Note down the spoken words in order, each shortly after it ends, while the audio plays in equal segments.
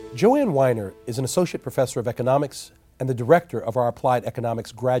Joann Weiner is an associate professor of economics and the director of our applied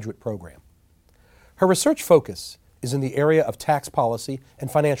economics graduate program. Her research focus is in the area of tax policy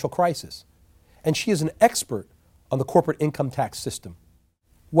and financial crisis, and she is an expert on the corporate income tax system.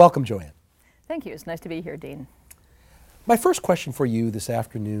 Welcome, Joann. Thank you. It's nice to be here, Dean. My first question for you this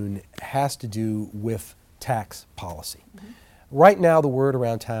afternoon has to do with tax policy. Right now, the word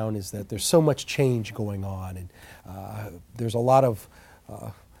around town is that there's so much change going on, and there's a lot of,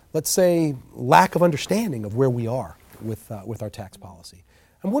 let's say, lack of understanding of where we are with our tax policy.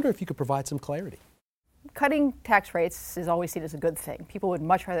 I'm wondering if you could provide some clarity. Cutting tax rates is always seen as a good thing. People would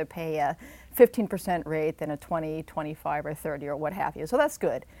much rather pay a 15% rate than a 20, 25, or 30, or what have you. So that's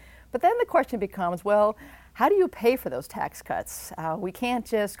good. But then the question becomes, well, how do you pay for those tax cuts? We can't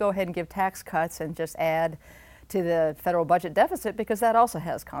just go ahead and give tax cuts and just add to the federal budget deficit, because that also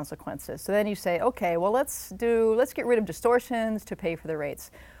has consequences. So then you say, okay, well, let's get rid of distortions to pay for the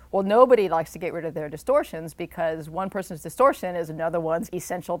rates. Well, nobody likes to get rid of their distortions, because one person's distortion is another one's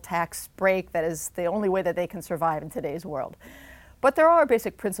essential tax break. That is the only way that they can survive in today's world. But there are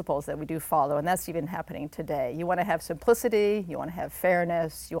basic principles that we do follow, and that's even happening today. You want to have simplicity, you want to have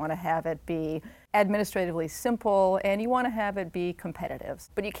fairness, you want to have it be administratively simple, and you want to have it be competitive.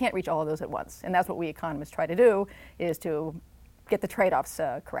 But you can't reach all of those at once, and that's what we economists try to do, is to get the trade-offs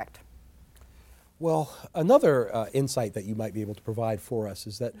correct. Well, another insight that you might be able to provide for us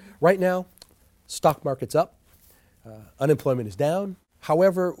is that right now, stock market's up, unemployment is down.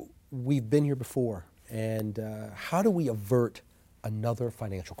 However, we've been here before, and how do we avert another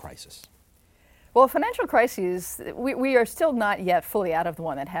financial crisis? Well, financial crises, we are still not yet fully out of the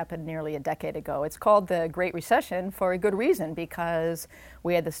one that happened nearly a decade ago. It's called the Great Recession for a good reason, because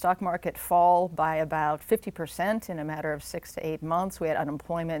we had the stock market fall by about 50% in a matter of 6 to 8 months. We had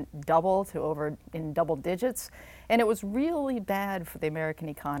unemployment double to over in double digits, and it was really bad for the American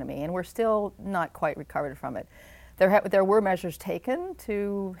economy, and we're still not quite recovered from it. There were measures taken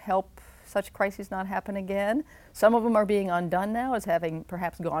to help such crises not happen again. Some of them are being undone now as having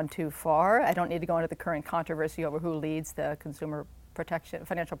perhaps gone too far. I don't need to go into the current controversy over who leads the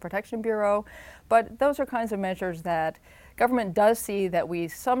Financial Protection Bureau, but those are kinds of measures that government does see that we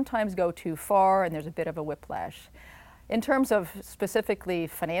sometimes go too far, and there's a bit of a whiplash. In terms of specifically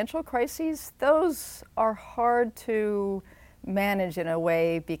financial crises, those are hard to manage in a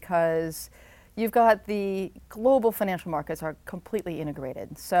way, because you've got the global financial markets are completely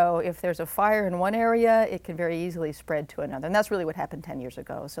integrated. So if there's a fire in one area, it can very easily spread to another. And that's really what happened 10 years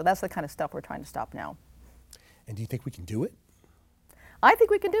ago. So that's the kind of stuff we're trying to stop now. And do you think we can do it? I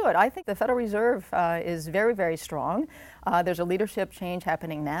think we can do it. I think the Federal Reserve is very, very strong. There's a leadership change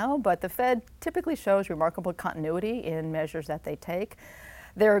happening now, but the Fed typically shows remarkable continuity in measures that they take.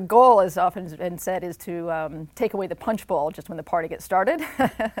 Their goal, as often been said, is to take away the punch bowl just when the party gets started.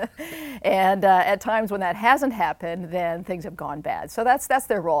 And at times when that hasn't happened, then things have gone bad. So that's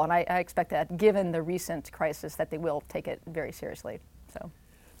their role, and I expect that, given the recent crisis, that they will take it very seriously. So.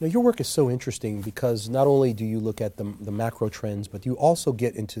 Now, your work is so interesting because not only do you look at the macro trends, but you also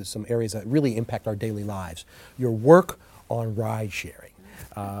get into some areas that really impact our daily lives. Your work on ride sharing.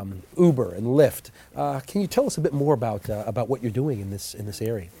 Uber and Lyft. Can you tell us a bit more about what you're doing in this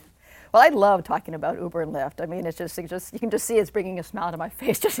area? Well, I love talking about Uber and Lyft. I mean, it's just you can just see it's bringing a smile to my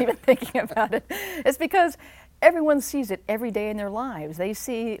face just even thinking about it. It's because everyone sees it every day in their lives. They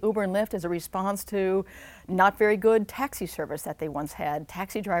see Uber and Lyft as a response to not very good taxi service that they once had.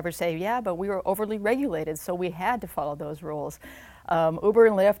 Taxi drivers say, yeah, but we were overly regulated, so we had to follow those rules. Uber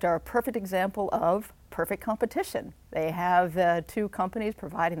and Lyft are a perfect example of perfect competition. They have two companies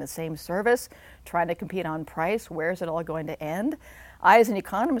providing the same service, trying to compete on price. Where is it all going to end? I, as an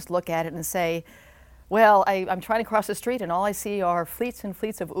economist, look at it and say, well, I'm trying to cross the street and all I see are fleets and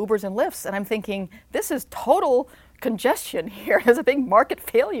fleets of Ubers and Lyfts, and I'm thinking, this is total congestion here. There's a big market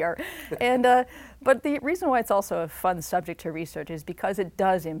failure. But the reason why it's also a fun subject to research is because it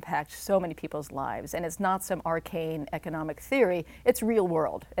does impact so many people's lives, and it's not some arcane economic theory, it's real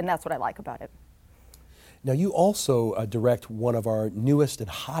world, and that's what I like about it. Now, you also direct one of our newest and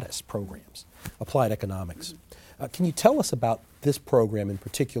hottest programs, Applied Economics. Can you tell us about this program in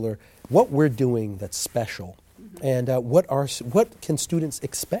particular, what we're doing that's special, and what can students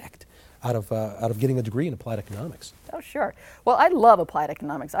expect out of getting a degree in applied economics? Oh, sure. Well, I love applied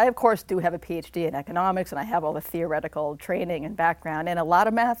economics. I, of course, do have a PhD in economics, and I have all the theoretical training and background, and a lot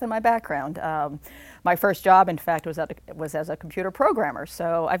of math in my background. My first job, in fact, was as a computer programmer,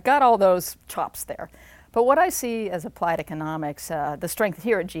 so I've got all those chops there. But what I see as applied economics, the strength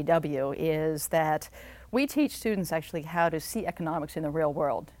here at GW, is that we teach students actually how to see economics in the real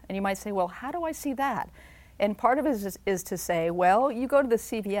world. And you might say, well, how do I see that? And part of it is to say, well, you go to the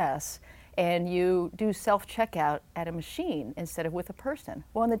CVS and you do self-checkout at a machine instead of with a person.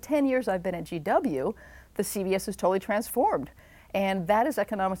 Well, in the 10 years I've been at GW, the CVS is totally transformed. And that is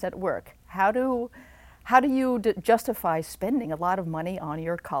economics at work. How do you justify spending a lot of money on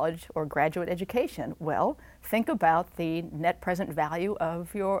your college or graduate education? Well, think about the net present value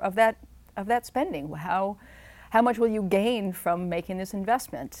of that spending. How much will you gain from making this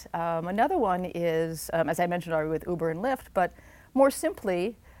investment? Another one is, as I mentioned already with Uber and Lyft, but more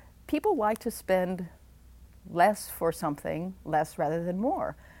simply, people like to spend less for something, less rather than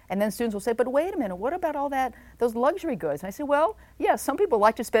more. And then students will say, but wait a minute, what about all those luxury goods? And I say, well, yes, some people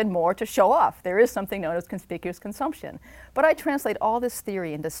like to spend more to show off. There is something known as conspicuous consumption. But I translate all this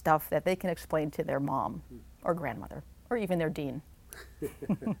theory into stuff that they can explain to their mom or grandmother or even their dean.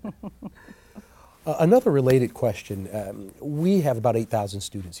 Another related question, we have about 8,000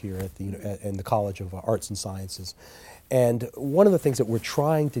 students here in the College of Arts and Sciences. And one of the things that we're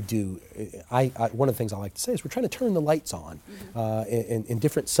trying to do, one of the things I like to say is we're trying to turn the lights on in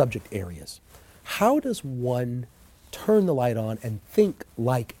different subject areas. How does one turn the light on and think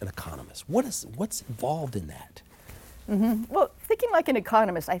like an economist? What's involved in that? Mm-hmm. Well, thinking like an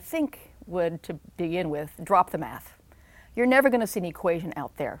economist, I think, would, to begin with, drop the math. You're never going to see an equation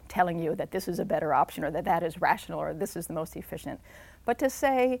out there telling you that this is a better option or that is rational or this is the most efficient. But to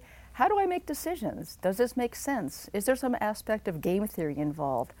say, how do I make decisions? Does this make sense? Is there some aspect of game theory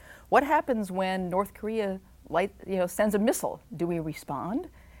involved? What happens when North Korea sends a missile? Do we respond?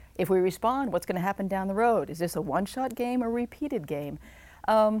 If we respond, what's going to happen down the road? Is this a one-shot game or a repeated game?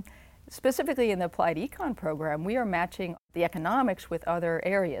 Specifically in the applied econ program, we are matching the economics with other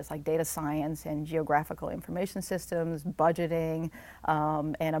areas like data science and geographical information systems, budgeting,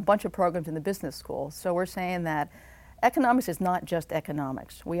 and a bunch of programs in the business school. So we're saying that economics is not just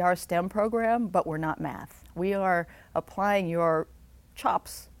economics. We are a STEM program, but we're not math. We are applying your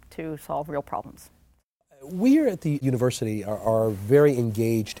chops to solve real problems. We here at the university are very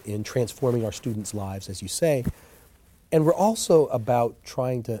engaged in transforming our students' lives, as you say, and we're also about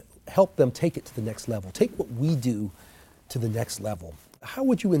trying to help them take it to the next level, take what we do to the next level. How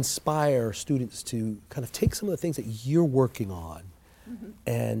would you inspire students to kind of take some of the things that you're working on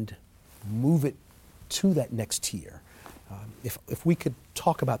and move it to that next tier? If we could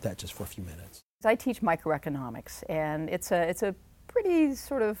talk about that just for a few minutes. I teach microeconomics, and it's a pretty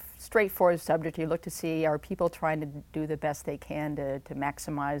sort of straightforward subject. You look to see, are people trying to do the best they can to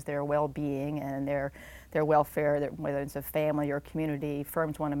maximize their well-being and their welfare, whether it's a family or community.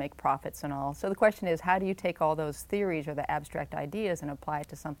 Firms want to make profits and all. So the question is, how do you take all those theories or the abstract ideas and apply it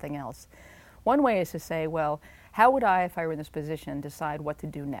to something else? One way is to say, well, how would I, if I were in this position, decide what to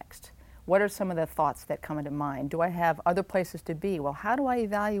do next? What are some of the thoughts that come into mind? Do I have other places to be? Well, how do I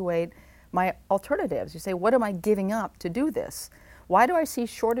evaluate my alternatives? You say, what am I giving up to do this? Why do I see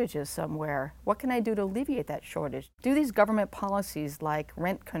shortages somewhere? What can I do to alleviate that shortage? Do these government policies like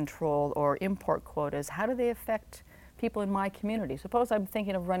rent control or import quotas, how do they affect people in my community? Suppose I'm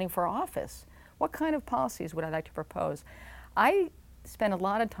thinking of running for office. What kind of policies would I like to propose? I spend a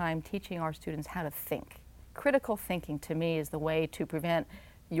lot of time teaching our students how to think. Critical thinking, to me, is the way to prevent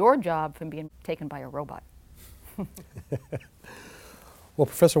your job from being taken by a robot. Well,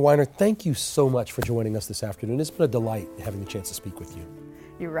 Professor Weiner, thank you so much for joining us this afternoon. It's been a delight having the chance to speak with you.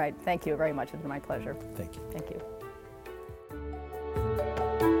 You're right. Thank you very much. It's been my pleasure. Thank you. Thank you.